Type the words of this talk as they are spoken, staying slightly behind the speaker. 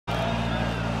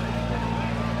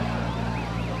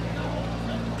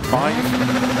5,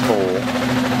 4,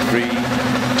 3,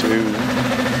 2,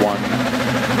 1,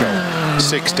 go.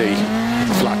 60,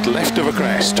 flat left of a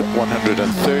crest,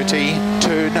 130,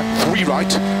 turn 3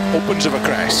 right, opens of a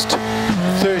crest,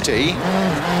 30,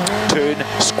 turn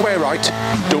square right,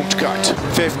 don't cut,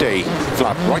 50,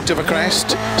 flat right of a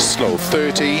crest, slow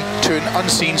 30, turn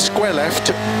unseen square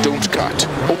left, don't cut,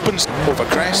 opens over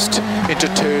crest, into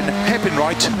turn hairpin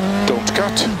right, don't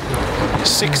cut,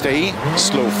 60,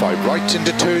 slow 5 right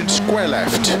into turn square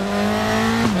left,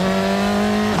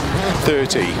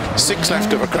 30, 6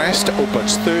 left of a crest,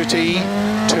 opens 30,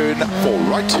 turn 4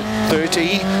 right,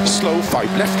 30, slow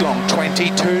 5 left long 20,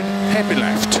 turn hairpin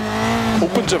left,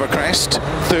 opens of a crest,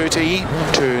 30,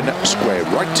 turn square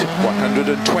right,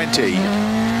 120,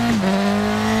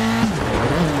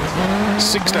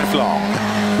 6 left long,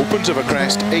 opens of a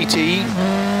crest, 80,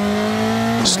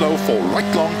 slow 4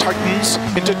 right long tightens,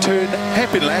 into turn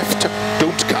hairpin left,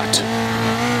 don't cut,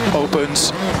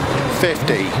 opens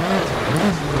 50,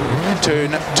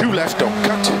 turn 2 left, don't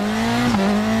cut,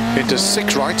 into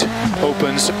 6 right,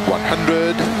 opens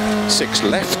 100, 6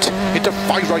 left, into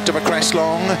 5 right of a crest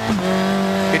long,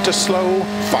 into slow,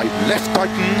 5 left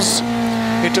tightens,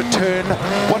 into turn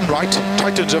 1 right,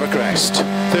 tightens of a crest,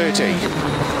 30,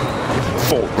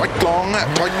 4 right long,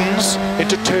 tightens,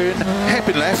 into turn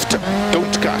hairpin left,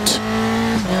 don't cut,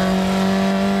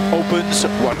 opens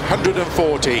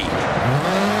 140,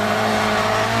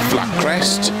 flat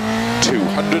crest,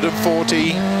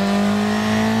 240,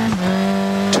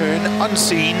 turn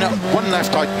unseen, 1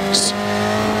 left tightens,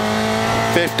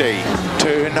 50,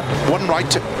 turn 1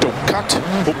 right, don't cut,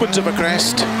 opens of a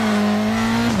crest,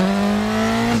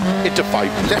 into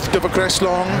 5 left of a crest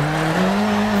long,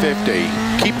 50,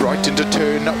 keep right into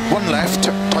turn 1 left,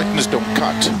 tightens, don't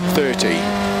cut, 30,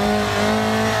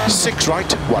 6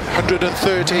 right,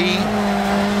 130,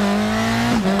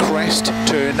 crest,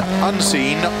 turn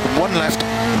unseen, 1 left,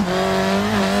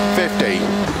 50,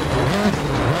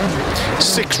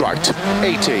 6 right,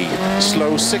 80,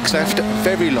 slow 6 left,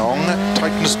 very long,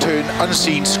 tightens turn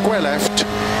unseen, square left,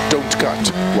 don't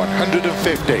cut,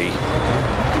 150,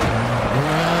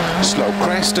 slow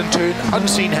crest and turn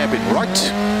unseen hairpin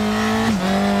right,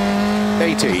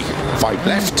 80, 5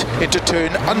 left, into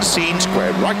turn unseen,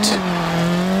 square right,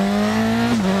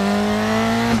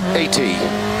 80,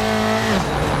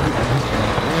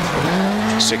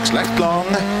 6 left long,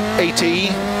 80,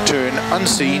 turn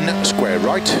unseen, square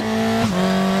right,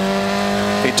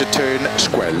 into turn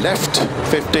square left,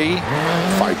 50,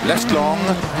 5 left long,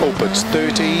 opens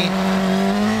 30,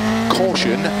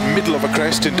 caution, middle of a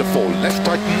crest into 4 left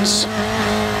tightens,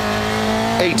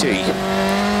 80,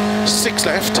 6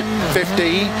 left,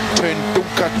 50, turn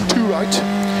don't cut 2 right,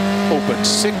 opens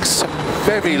 6,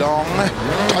 very long,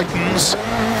 tightens,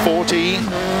 40,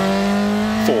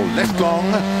 4 left long,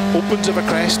 opens of a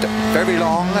crest, very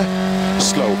long,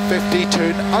 slow 50,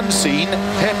 turn unseen,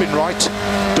 hairpin right,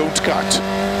 don't cut,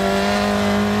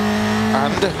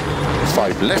 and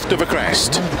 5 left of a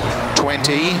crest,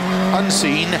 20,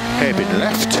 unseen, hairpin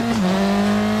left,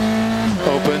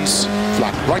 opens,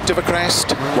 flat right of a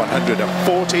crest,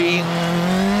 140,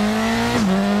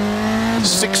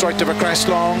 6 right of a crest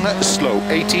long, slow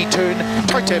 80, turn,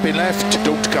 tight hairpin left,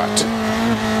 don't cut,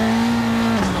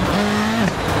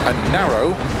 and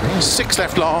narrow, 6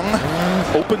 left long,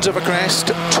 opens of a crest,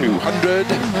 200,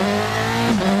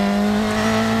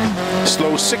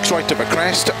 slow 6 right of a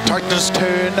crest, tightens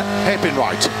turn, hairpin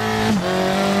right,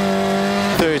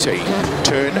 30,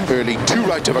 turn early 2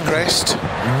 right of a crest,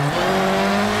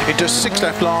 into 6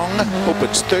 left long,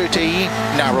 opens 30,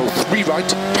 narrow 3 right,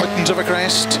 tightens of a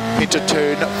crest, into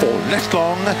turn 4 left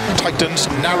long, tightens,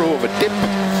 narrow of a dip,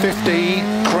 50,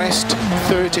 crest,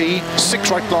 30,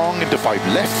 6 right long, into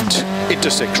 5 left, into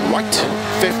 6 right,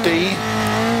 50,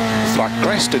 flat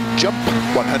crest and jump,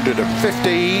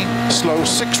 150, slow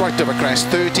 6 right of a crest,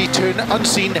 30, turn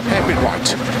unseen, hairpin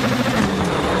right,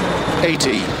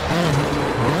 80,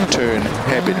 turn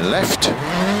hairpin left,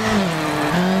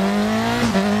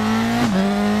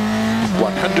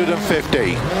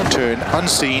 150, turn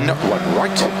unseen, 1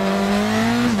 right,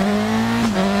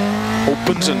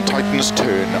 opens and tightens,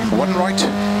 turn 1 right,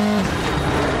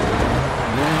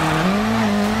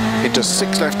 into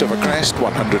 6 left of a crest,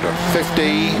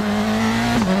 150,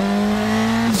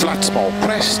 flat small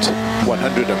crest,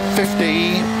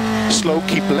 150, slow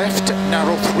keep left,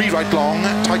 narrow 3 right long,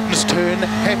 tightens turn,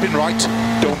 hairpin right,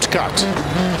 don't cut,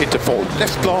 into 4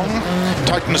 left long,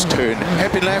 tightens turn,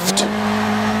 hairpin left,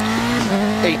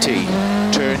 80,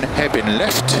 turn hairpin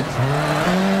left,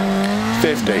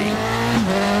 50,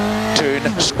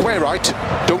 turn square right,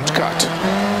 don't cut,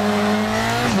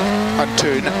 and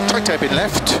turn tight hairpin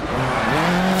left,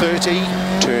 30,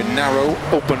 turn narrow,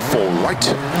 open 4 right,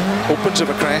 opens of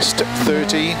a crest,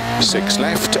 30, 6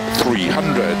 left,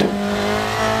 300.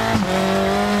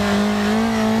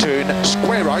 Turn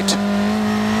square right,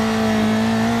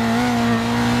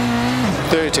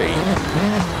 30,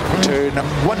 turn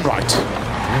 1 right,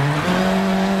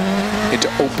 into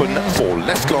open 4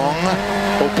 left long,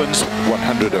 opens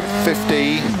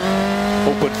 150,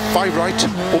 open 5 right,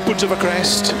 opens of a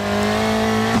crest,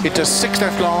 into 6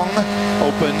 left long,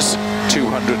 opens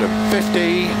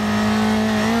 250,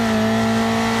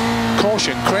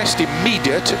 caution crest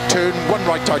immediate, turn 1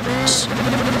 right tightens,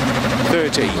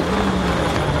 30,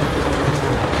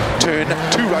 turn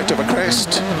 2 right of a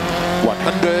crest,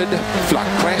 100, flat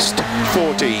crest,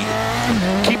 40,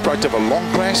 keep right of a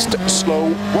long crest,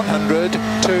 slow 100,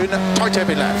 turn tight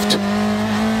heavy left,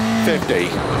 50,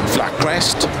 flat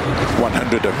crest,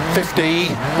 150,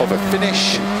 of a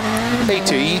finish,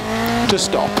 80, to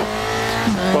stop.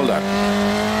 Well done.